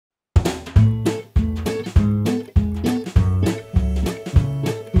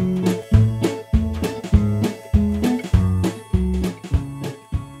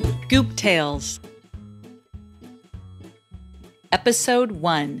Tales. Episode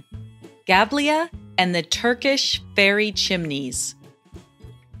 1. Gablia and the Turkish Fairy Chimneys.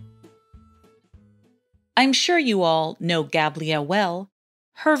 I'm sure you all know Gablia well.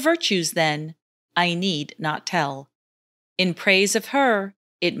 Her virtues, then, I need not tell. In praise of her,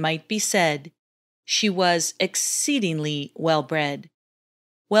 it might be said, she was exceedingly well-bred.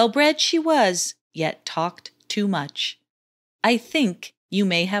 Well-bred she was, yet talked too much. I think you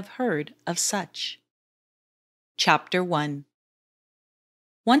may have heard of such. Chapter 1.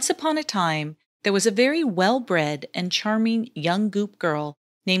 Once upon a time, there was a very well-bred and charming young Goop girl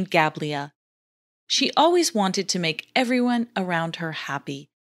named Gablia. She always wanted to make everyone around her happy,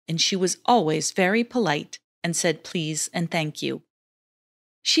 and she was always very polite and said please and thank you.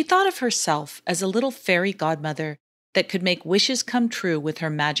 She thought of herself as a little fairy godmother that could make wishes come true with her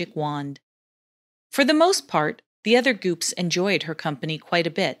magic wand. For the most part, the other Goops enjoyed her company quite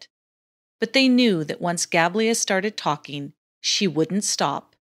a bit, but they knew that once Gablia started talking, she wouldn't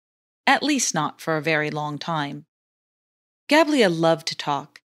stop, at least not for a very long time. Gablia loved to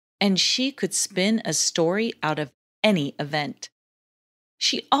talk, and she could spin a story out of any event.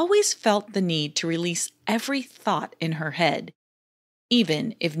 She always felt the need to release every thought in her head,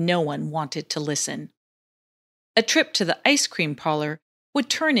 even if no one wanted to listen. A trip to the ice cream parlor would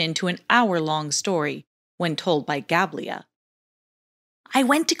turn into an hour-long story when told by Gablia. I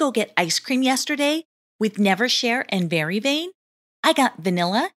went to go get ice cream yesterday with Never Share and Very Vain. I got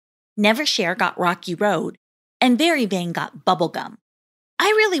vanilla, Never Share got Rocky Road, and Very Vain got bubblegum. I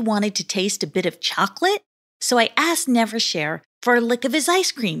really wanted to taste a bit of chocolate, so I asked Never Share for a lick of his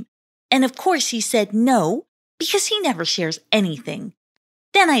ice cream, and of course he said no, because he never shares anything.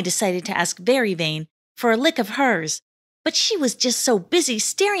 Then I decided to ask Very Vain for a lick of hers, but she was just so busy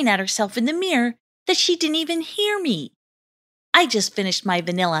staring at herself in the mirror that she didn't even hear me. I just finished my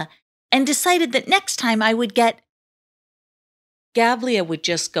vanilla and decided that next time I would get... Gablia would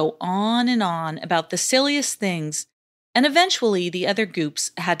just go on and on about the silliest things, and eventually the other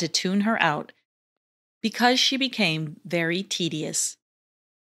Goops had to tune her out because she became very tedious.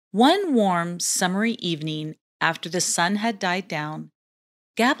 One warm, summery evening after the sun had died down,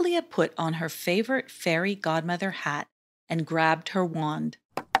 Gablia put on her favorite fairy godmother hat and grabbed her wand.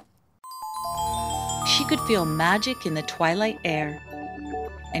 She could feel magic in the twilight air,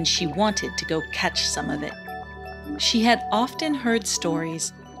 and she wanted to go catch some of it. She had often heard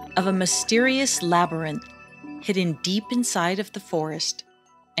stories of a mysterious labyrinth hidden deep inside of the forest,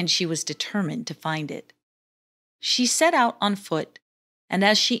 and she was determined to find it. She set out on foot, and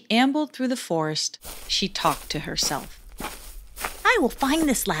as she ambled through the forest, she talked to herself. I will find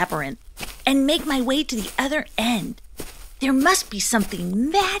this labyrinth and make my way to the other end. There must be something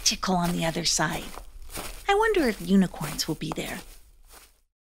magical on the other side. I wonder if unicorns will be there.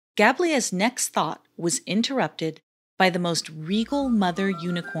 Gablia's next thought was interrupted by the most regal mother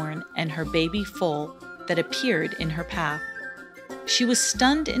unicorn and her baby foal that appeared in her path. She was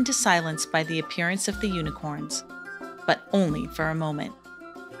stunned into silence by the appearance of the unicorns, but only for a moment.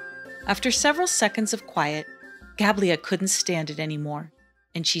 After several seconds of quiet, Gablia couldn't stand it anymore,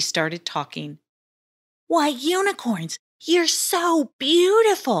 and she started talking. Why, unicorns, you're so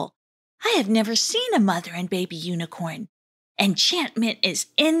beautiful! I have never seen a mother and baby unicorn. Enchantment is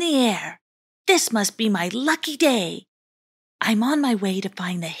in the air. This must be my lucky day. I'm on my way to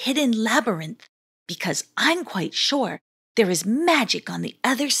find the hidden labyrinth because I'm quite sure there is magic on the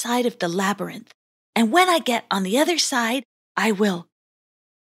other side of the labyrinth. And when I get on the other side, I will...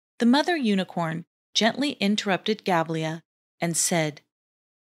 The mother unicorn gently interrupted Gablia and said,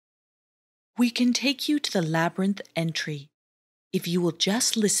 We can take you to the labyrinth entry if you will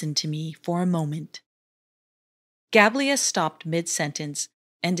just listen to me for a moment. Gablia stopped mid-sentence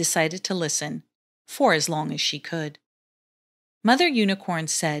and decided to listen for as long as she could. Mother Unicorn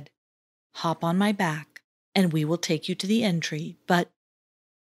said, Hop on my back and we will take you to the entry, but...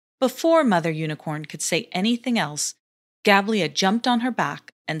 Before Mother Unicorn could say anything else, Gablia jumped on her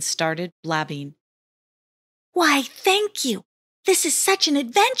back and started blabbing. Why, thank you. This is such an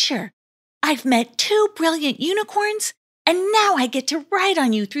adventure. I've met 2 brilliant unicorns, and now I get to ride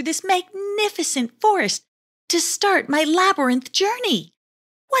on you through this magnificent forest to start my labyrinth journey.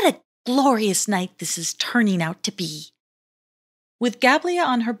 What a glorious night this is turning out to be. With Gablia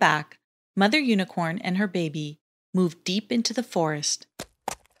on her back, Mother Unicorn and her baby moved deep into the forest.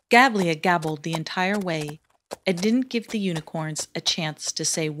 Gablia gabbled the entire way and didn't give the unicorns a chance to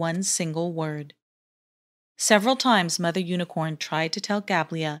say one single word. Several times Mother Unicorn tried to tell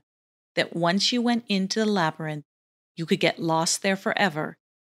Gablia that once you went into the labyrinth, you could get lost there forever,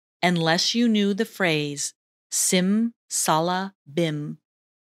 unless you knew the phrase, Sim Sala Bim.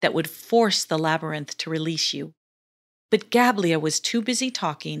 that would force the labyrinth to release you. But Gablia was too busy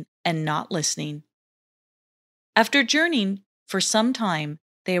talking and not listening. After journeying for some time,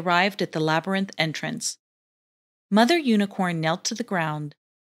 they arrived at the labyrinth entrance. Mother Unicorn knelt to the ground,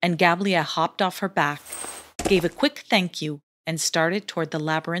 and Gablia hopped off her back, gave a quick thank you, and started toward the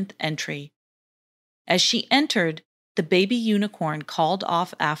labyrinth entry. As she entered, the baby unicorn called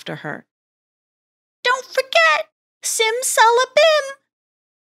off after her, "Don't forget, Simsalabim!"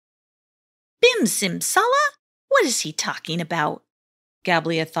 Bim Simsala? What is he talking about?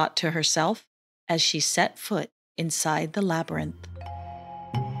 Gablia thought to herself as she set foot inside the labyrinth.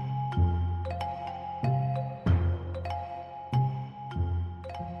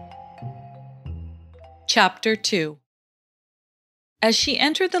 Chapter 2. As she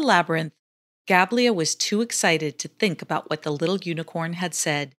entered the labyrinth, Gablia was too excited to think about what the little unicorn had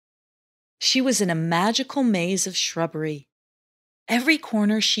said. She was in a magical maze of shrubbery. Every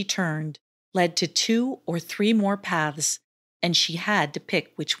corner she turned led to 2 or 3 more paths, and she had to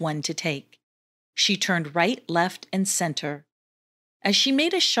pick which one to take. She turned right, left, and center. As she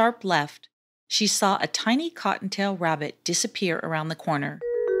made a sharp left, she saw a tiny cottontail rabbit disappear around the corner.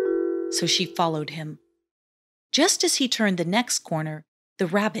 So she followed him. Just as he turned the next corner, the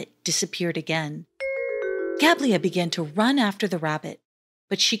rabbit disappeared again. Gablia began to run after the rabbit,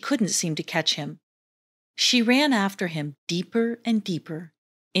 but she couldn't seem to catch him. She ran after him deeper and deeper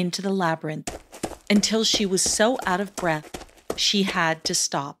into the labyrinth until she was so out of breath she had to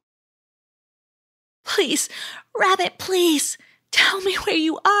stop. "Please, rabbit, please, tell me where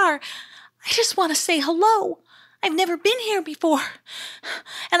you are. I just want to say hello. I've never been here before,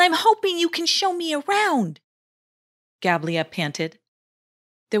 and I'm hoping you can show me around," Gablia panted.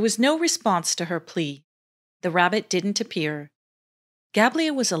 There was no response to her plea. The rabbit didn't appear.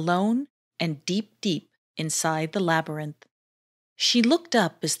 Gablia was alone and deep, deep inside the labyrinth. She looked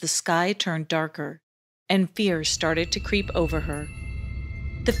up as the sky turned darker, and fear started to creep over her.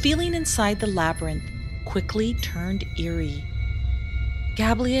 The feeling inside the labyrinth quickly turned eerie.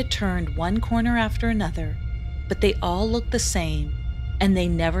 Gablia turned one corner after another, but they all looked the same, and they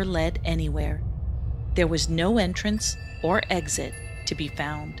never led anywhere. There was no entrance or exit to be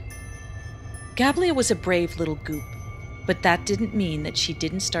found. Gablia was a brave little goop, but that didn't mean that she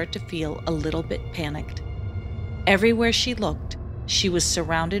didn't start to feel a little bit panicked. Everywhere she looked, she was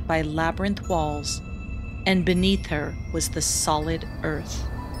surrounded by labyrinth walls, and beneath her was the solid earth.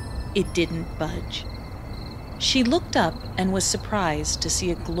 It didn't budge. She looked up and was surprised to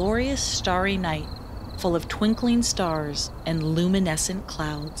see a glorious starry night full of twinkling stars and luminescent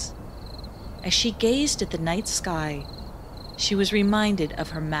clouds. As she gazed at the night sky, she was reminded of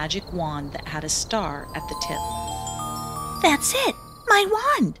her magic wand that had a star at the tip. "That's it, my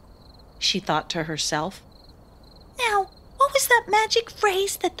wand," she thought to herself. "Now, what was that magic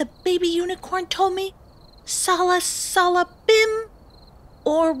phrase that the baby unicorn told me? Sala sala bim?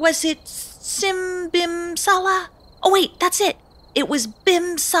 Or was it sim bim sala? Oh wait, that's it. It was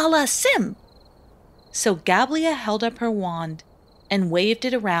bim sala sim." So Gablia held up her wand and waved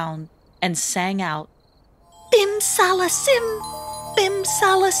it around and sang out, "Bim sala sim, bim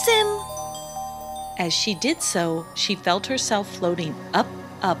sala sim." As she did so, she felt herself floating up,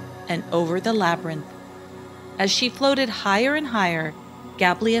 up, and over the labyrinth. As she floated higher and higher,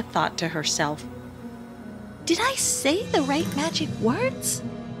 Gablia thought to herself, "Did I say the right magic words?"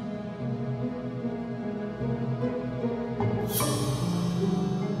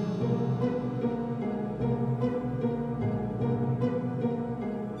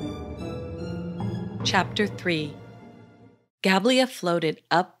 Chapter 3. Gablia floated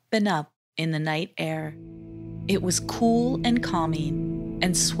up and up in the night air. It was cool and calming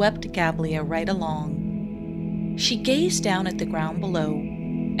and swept Gablia right along. She gazed down at the ground below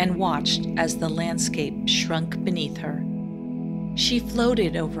and watched as the landscape shrunk beneath her. She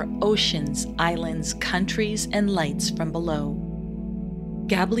floated over oceans, islands, countries, and lights from below.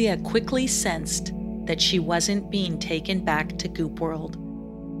 Gablia quickly sensed that she wasn't being taken back to Goop World.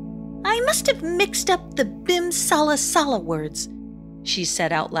 "I must have mixed up the bim sala sala words," she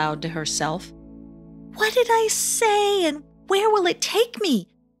said out loud to herself. "What did I say, and where will it take me?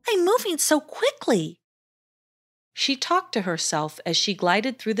 I'm moving so quickly." She talked to herself as she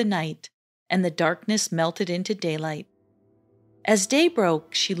glided through the night, and the darkness melted into daylight. As day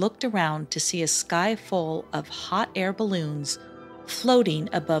broke, she looked around to see a sky full of hot air balloons floating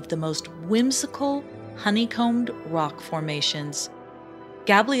above the most whimsical, honeycombed rock formations.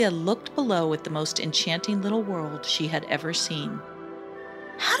 Gablia looked below at the most enchanting little world she had ever seen.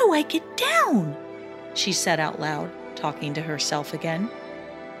 "How do I get down?" she said out loud, talking to herself again.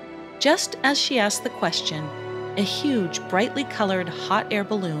 Just as she asked the question, A huge, brightly colored hot air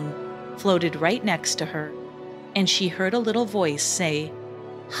balloon floated right next to her, and she heard a little voice say,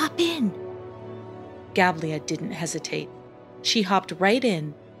 "Hop in." Gablia didn't hesitate. She hopped right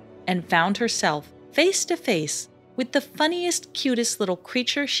in and found herself face to face with the funniest, cutest little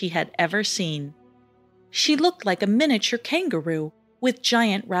creature she had ever seen. She looked like a miniature kangaroo with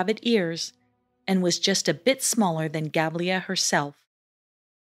giant rabbit ears and was just a bit smaller than Gablia herself.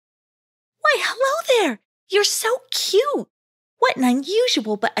 "Why, hello there! You're so cute! What an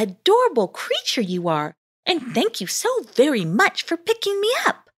unusual but adorable creature you are! And thank you so very much for picking me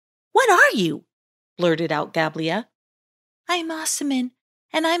up. What are you?" blurted out Gablia. "I'm Asuman,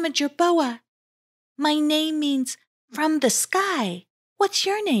 and I'm a jerboa. My name means from the sky. What's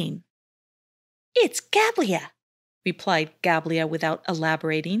your name?" "It's Gablia," replied Gablia without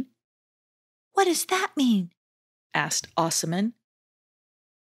elaborating. "What does that mean?" asked Asuman.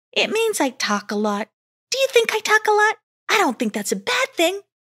 "It means I talk a lot. Do you think I talk a lot? I don't think that's a bad thing."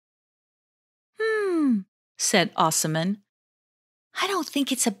 Said Asuman. "I don't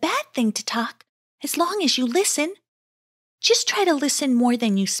think it's a bad thing to talk, as long as you listen. Just try to listen more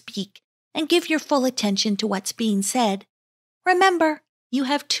than you speak and give your full attention to what's being said. Remember, you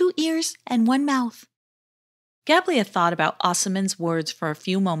have 2 ears and 1 mouth." Gablia thought about Asuman's words for a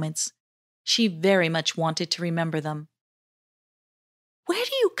few moments. She very much wanted to remember them. "Where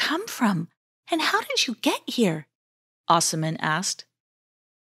do you come from, and how did you get here?" Asuman asked.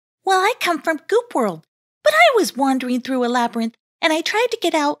 "Well, I come from Goop World, but I was wandering through a labyrinth, and I tried to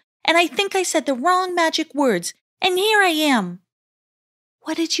get out, and I think I said the wrong magic words, and here I am."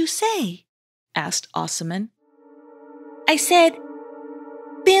 "What did you say?" asked Asuman. "I said,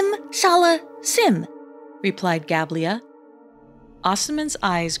 Bim Shala Sim," replied Gablia. Asuman's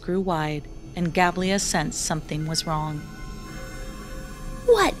eyes grew wide, and Gablia sensed something was wrong.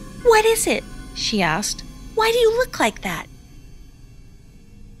 What is it?" she asked. "Why do you look like that?"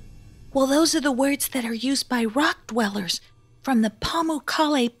 "Well, those are the words that are used by rock dwellers from the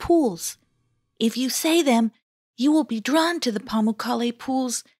Pamukkale pools. If you say them, you will be drawn to the Pamukkale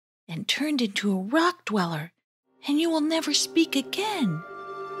pools and turned into a rock dweller, and you will never speak again."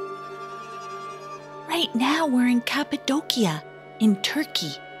 "Right now we're in Cappadocia, in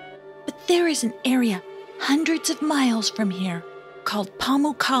Turkey, but there is an area hundreds of miles from here called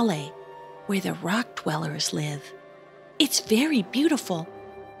Pamukkale, where the rock dwellers live. It's very beautiful,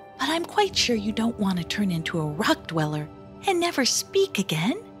 but I'm quite sure you don't want to turn into a rock dweller and never speak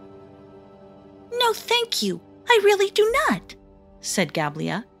again." "No, thank you. I really do not," said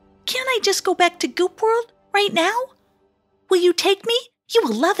Gablia. "Can't I just go back to Goop World right now? Will you take me? You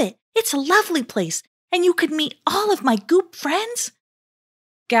will love it. It's a lovely place, and you could meet all of my Goop friends."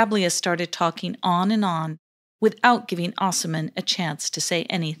 Gablia started talking on and on, without giving Asuman a chance to say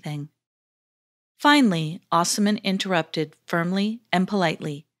anything. Finally, Asuman interrupted firmly and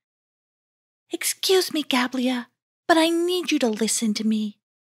politely. "Excuse me, Gablia, but I need you to listen to me."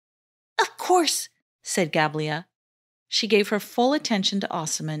 "Of course," said Gablia. She gave her full attention to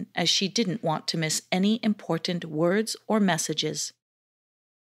Asuman as she didn't want to miss any important words or messages.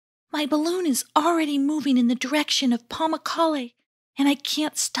 "My balloon is already moving in the direction of Pamukkale, and I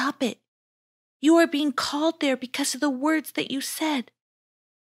can't stop it. You are being called there because of the words that you said.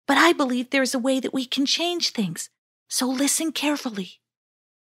 But I believe there is a way that we can change things, so listen carefully."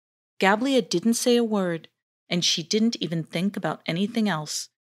 Gablia didn't say a word, and she didn't even think about anything else.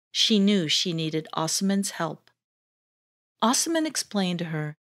 She knew she needed Asuman's help. Asuman explained to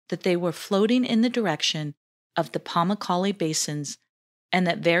her that they were floating in the direction of the Pamukkale basins, and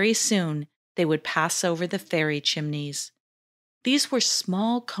that very soon they would pass over the fairy chimneys. These were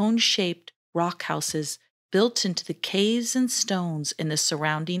small cone-shaped rock houses built into the caves and stones in the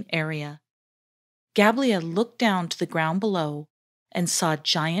surrounding area. Gablia looked down to the ground below and saw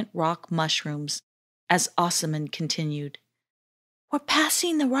giant rock mushrooms as Asuman continued. "We're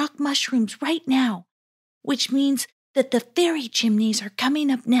passing the rock mushrooms right now, which means that the fairy chimneys are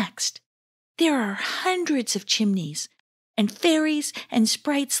coming up next. There are hundreds of chimneys, and fairies and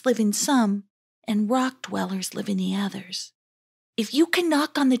sprites live in some, and rock dwellers live in the others. If you can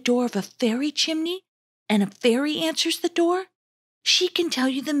knock on the door of a fairy chimney and a fairy answers the door, she can tell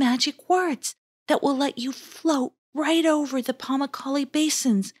you the magic words that will let you float right over the Pamukkale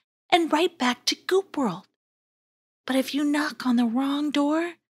basins and right back to Goop World. But if you knock on the wrong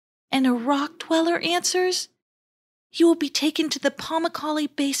door and a rock dweller answers, you will be taken to the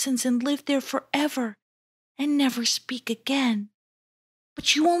Pamukkale basins and live there forever and never speak again.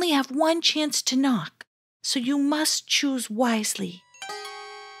 But you only have one chance to knock, so you must choose wisely."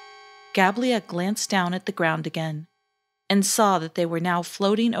 Gablia glanced down at the ground again and saw that they were now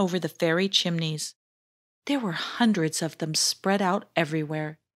floating over the fairy chimneys. There were hundreds of them spread out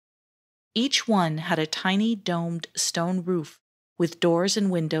everywhere. Each one had a tiny domed stone roof with doors and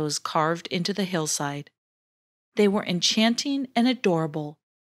windows carved into the hillside. They were enchanting and adorable,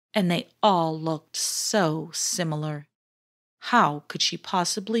 and they all looked so similar. How could she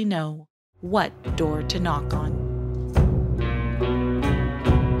possibly know what door to knock on?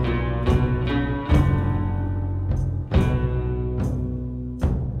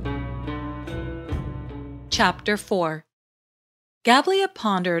 Chapter 4. Gablia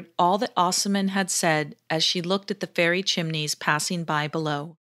pondered all that Asuman had said as she looked at the fairy chimneys passing by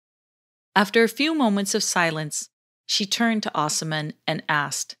below. After a few moments of silence, she turned to Asuman and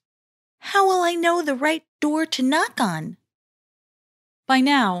asked, "How will I know the right door to knock on?" By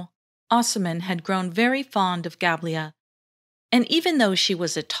now, Asuman had grown very fond of Gablia, and even though she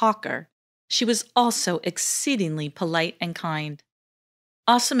was a talker, she was also exceedingly polite and kind.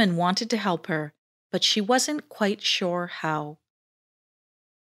 Asuman wanted to help her, but she wasn't quite sure how.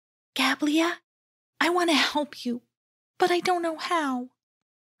 "Gablia, I want to help you, but I don't know how.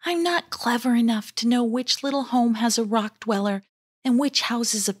 I'm not clever enough to know which little home has a rock dweller and which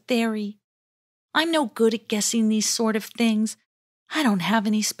house is a fairy. I'm no good at guessing these sort of things. I don't have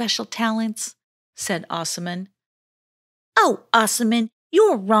any special talents," said Asuman. "Oh, Asuman,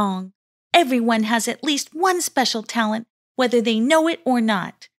 you're wrong. Everyone has at least one special talent, whether they know it or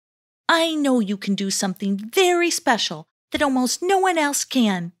not. I know you can do something very special that almost no one else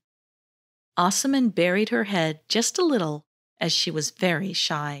can." Asuman buried her head just a little, as she was very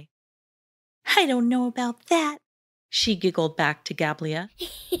shy. "I don't know about that," she giggled back to Gablia.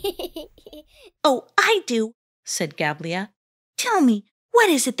 "Oh, I do," said Gablia. "Tell me, what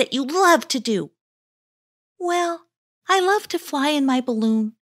is it that you love to do?" "Well, I love to fly in my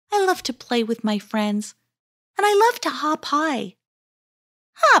balloon. I love to play with my friends. And I love to hop high."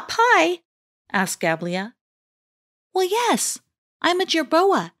 "Hop high?" asked Gablia. "Well, yes. I'm a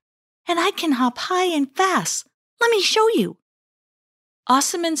jerboa, and I can hop high and fast. Let me show you."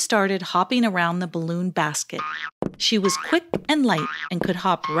 Asuman started hopping around the balloon basket. She was quick and light and could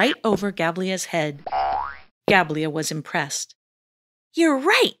hop right over Gablia's head. Gablia was impressed. "You're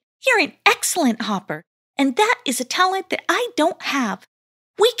right. You're an excellent hopper, and that is a talent that I don't have.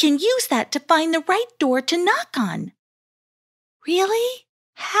 We can use that to find the right door to knock on." "Really?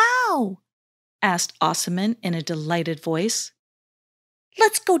 How?" asked Asuman in a delighted voice.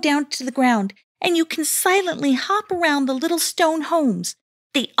 "Let's go down to the ground, and you can silently hop around the little stone homes.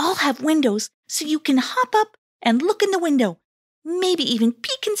 They all have windows, so you can hop up and look in the window, maybe even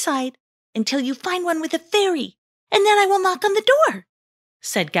peek inside, until you find one with a fairy, and then I will knock on the door,"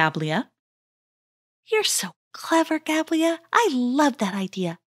 said Gablia. "You're so clever, Gablia. I love that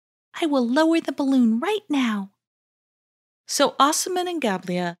idea. I will lower the balloon right now." So Asuman and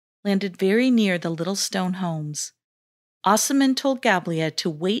Gablia landed very near the little stone homes. Asuman told Gablia to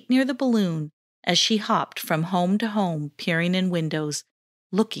wait near the balloon as she hopped from home to home, peering in windows,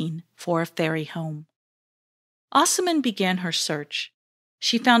 looking for a fairy home. Asuman began her search.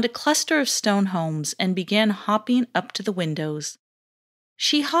 She found a cluster of stone homes and began hopping up to the windows.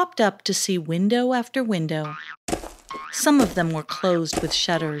 She hopped up to see window after window. Some of them were closed with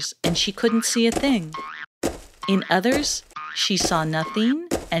shutters, and she couldn't see a thing. In others, she saw nothing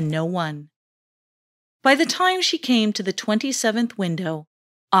and no one. By the time she came to the 27th window,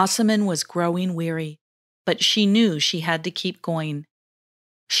 Asuman was growing weary, but she knew she had to keep going.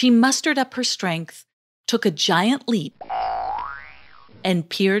 She mustered up her strength, took a giant leap, and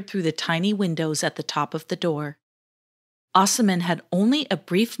peered through the tiny windows at the top of the door. Asuman had only a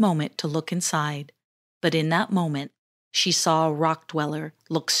brief moment to look inside, but in that moment, she saw a rock dweller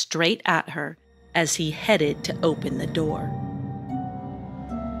look straight at her as he headed to open the door.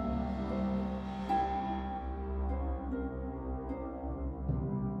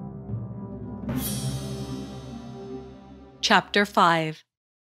 Chapter 5.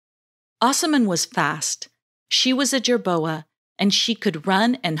 Asuman was fast. She was a jerboa, and she could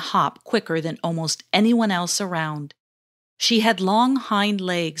run and hop quicker than almost anyone else around. She had long hind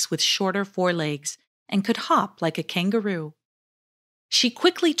legs with shorter forelegs and could hop like a kangaroo. She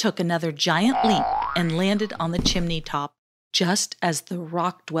quickly took another giant leap and landed on the chimney top, just as the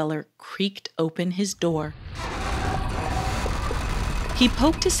rock dweller creaked open his door. He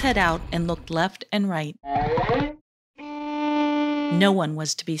poked his head out and looked left and right. No one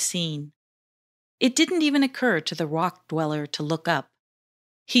was to be seen. It didn't even occur to the rock dweller to look up.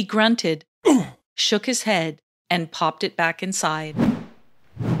 He grunted, shook his head, and popped it back inside.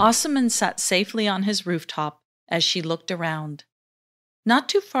 Asuman sat safely on his rooftop as she looked around. Not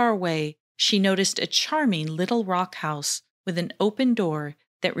too far away, she noticed a charming little rock house with an open door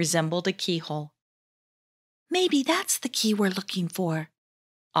that resembled a keyhole. Maybe that's the key we're looking for,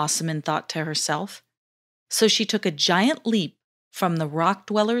 Asuman thought to herself. So she took a giant leap from the rock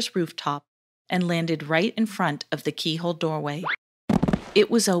dweller's rooftop and landed right in front of the keyhole doorway.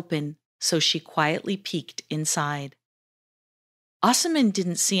 It was open, so she quietly peeked inside. Asuman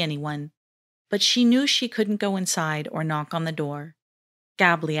didn't see anyone, but she knew she couldn't go inside or knock on the door.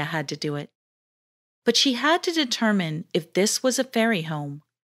 Gablia had to do it. But she had to determine if this was a fairy home.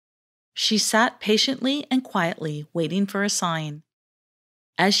 She sat patiently and quietly, waiting for a sign.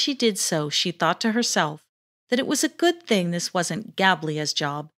 As she did so, she thought to herself that it was a good thing this wasn't Gablia's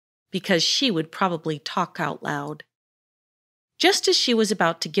job, because she would probably talk out loud. Just as she was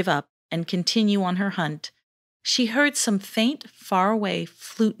about to give up and continue on her hunt, she heard some faint, faraway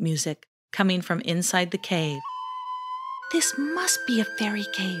flute music coming from inside the cave. This must be a fairy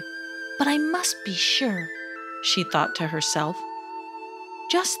cave, but I must be sure, she thought to herself.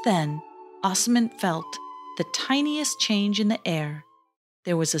 Just then, Asuman felt the tiniest change in the air.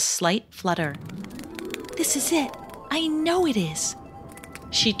 There was a slight flutter. This is it. I know it is.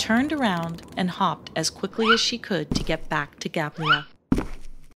 She turned around and hopped as quickly as she could to get back to Gablia.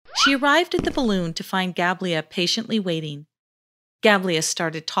 She arrived at the balloon to find Gablia patiently waiting. Gablia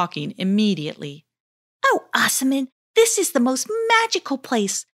started talking immediately. Oh, Asuman, this is the most magical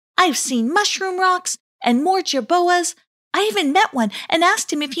place. I've seen mushroom rocks and more jerboas. I even met one and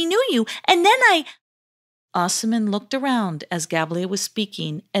asked him if he knew you, and then Asuman looked around as Gablia was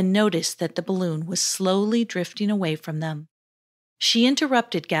speaking and noticed that the balloon was slowly drifting away from them. She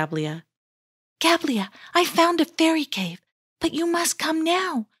interrupted Gablia. Gablia, I found a fairy cave, but you must come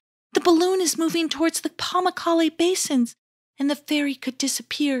now. The balloon is moving towards the Pamukkale basins, and the fairy could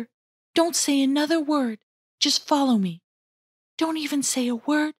disappear. Don't say another word. Just follow me. Don't even say a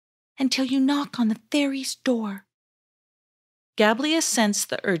word until you knock on the fairy's door. Gablia sensed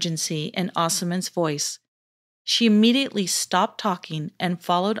the urgency in Asuman's voice. She immediately stopped talking and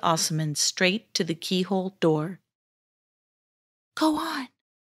followed Asuman straight to the keyhole door. Go on,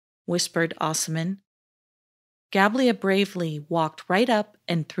 whispered Asuman. Gablia bravely walked right up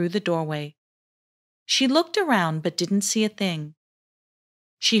and through the doorway. She looked around but didn't see a thing.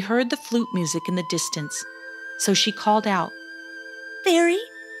 She heard the flute music in the distance, so she called out, Fairy,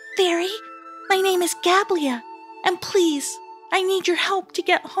 Fairy, my name is Gablia, and please, I need your help to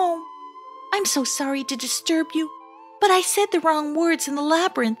get home. I'm so sorry to disturb you, but I said the wrong words in the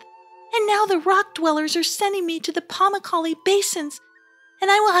labyrinth, and now the rock dwellers are sending me to the Pamukkale basins, and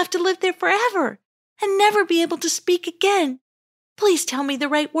I will have to live there forever and never be able to speak again. Please tell me the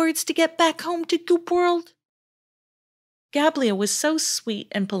right words to get back home to Goop World. Gablia was so sweet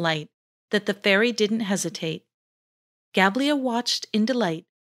and polite that the fairy didn't hesitate. Gablia watched in delight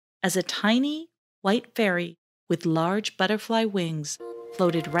as a tiny white fairy with large butterfly wings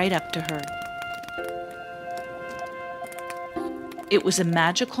floated right up to her. It was a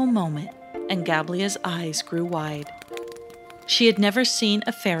magical moment, and Gablia's eyes grew wide. She had never seen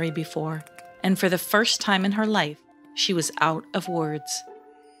a fairy before, and for the first time in her life, she was out of words.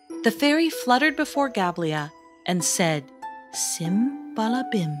 The fairy fluttered before Gablia and said, Sim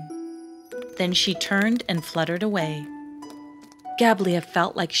balabim. Then she turned and fluttered away. Gablia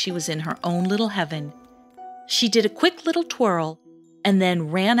felt like she was in her own little heaven. She did a quick little twirl and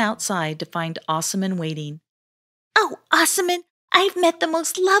then ran outside to find Asuman waiting. Oh, Asuman, I've met the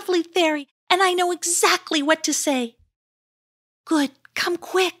most lovely fairy, and I know exactly what to say. Good, come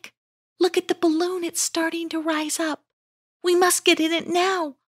quick. Look at the balloon, it's starting to rise up. We must get in it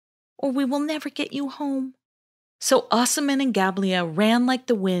now, or we will never get you home. So Asuman and Gablia ran like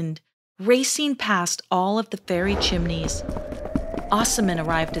the wind, racing past all of the fairy chimneys. Asuman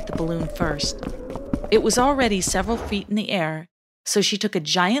arrived at the balloon first. It was already several feet in the air, so she took a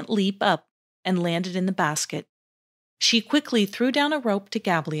giant leap up and landed in the basket. She quickly threw down a rope to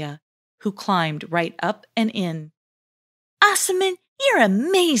Gablia, who climbed right up and in. Asuman, you're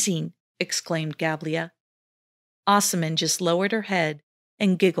amazing, exclaimed Gablia. Asuman just lowered her head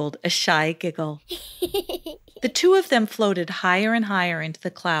and giggled a shy giggle. The two of them floated higher and higher into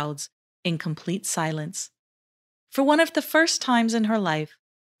the clouds in complete silence. For one of the first times in her life,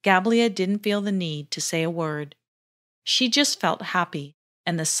 Gablia didn't feel the need to say a word. She just felt happy,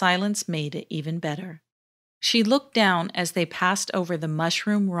 and the silence made it even better. She looked down as they passed over the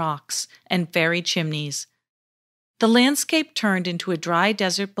mushroom rocks and fairy chimneys. The landscape turned into a dry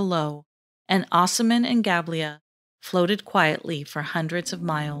desert below, and Asuman and Gablia floated quietly for hundreds of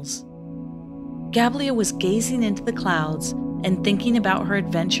miles. Gablia was gazing into the clouds and thinking about her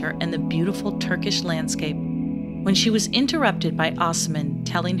adventure and the beautiful Turkish landscape when she was interrupted by Asuman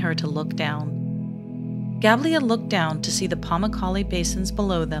telling her to look down. Gablia looked down to see the Pamukkale basins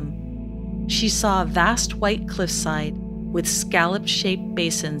below them. She saw a vast white cliffside with scallop-shaped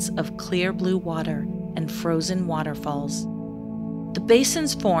basins of clear blue water and frozen waterfalls. The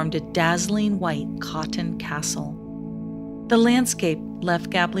basins formed a dazzling white cotton castle. The landscape left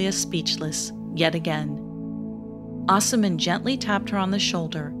Gablia speechless yet again. Asuman gently tapped her on the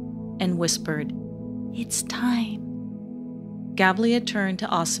shoulder and whispered, "It's time." Gablia turned to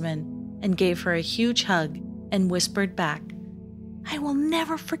Asuman and gave her a huge hug and whispered back, "I will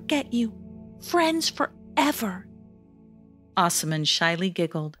never forget you. Friends forever." Asuman shyly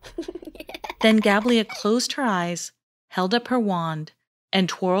giggled. Then Gablia closed her eyes, held up her wand, and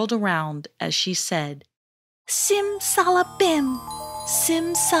twirled around as she said, "Simsalabim,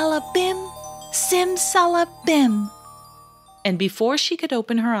 simsalabim, simsalabim." And before she could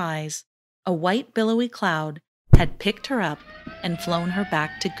open her eyes, a white billowy cloud had picked her up and flown her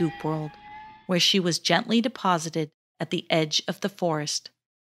back to Goop World, where she was gently deposited at the edge of the forest.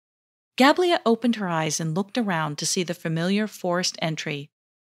 Gablia opened her eyes and looked around to see the familiar forest entry.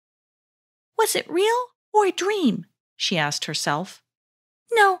 "Was it real or a dream?" she asked herself.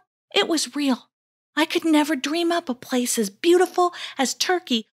 "No, it was real. I could never dream up a place as beautiful as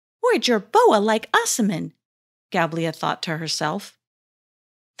Turkey or a jerboa like Asuman," Gablia thought to herself.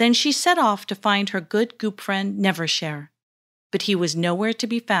 Then she set off to find her good Goop friend Nevershare, but he was nowhere to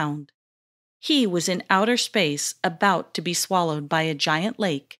be found. He was in outer space about to be swallowed by a giant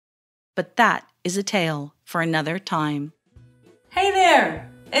lake, but that is a tale for another time. Hey there,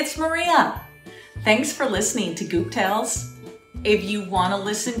 it's Maria. Thanks for listening to Goop Tales. If you want to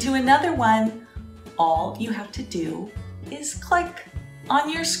listen to another one, all you have to do is click on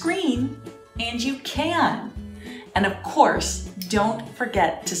your screen and you can. And of course, don't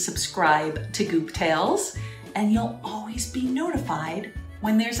forget to subscribe to Goop Tales and you'll always be notified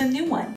when there's a new one.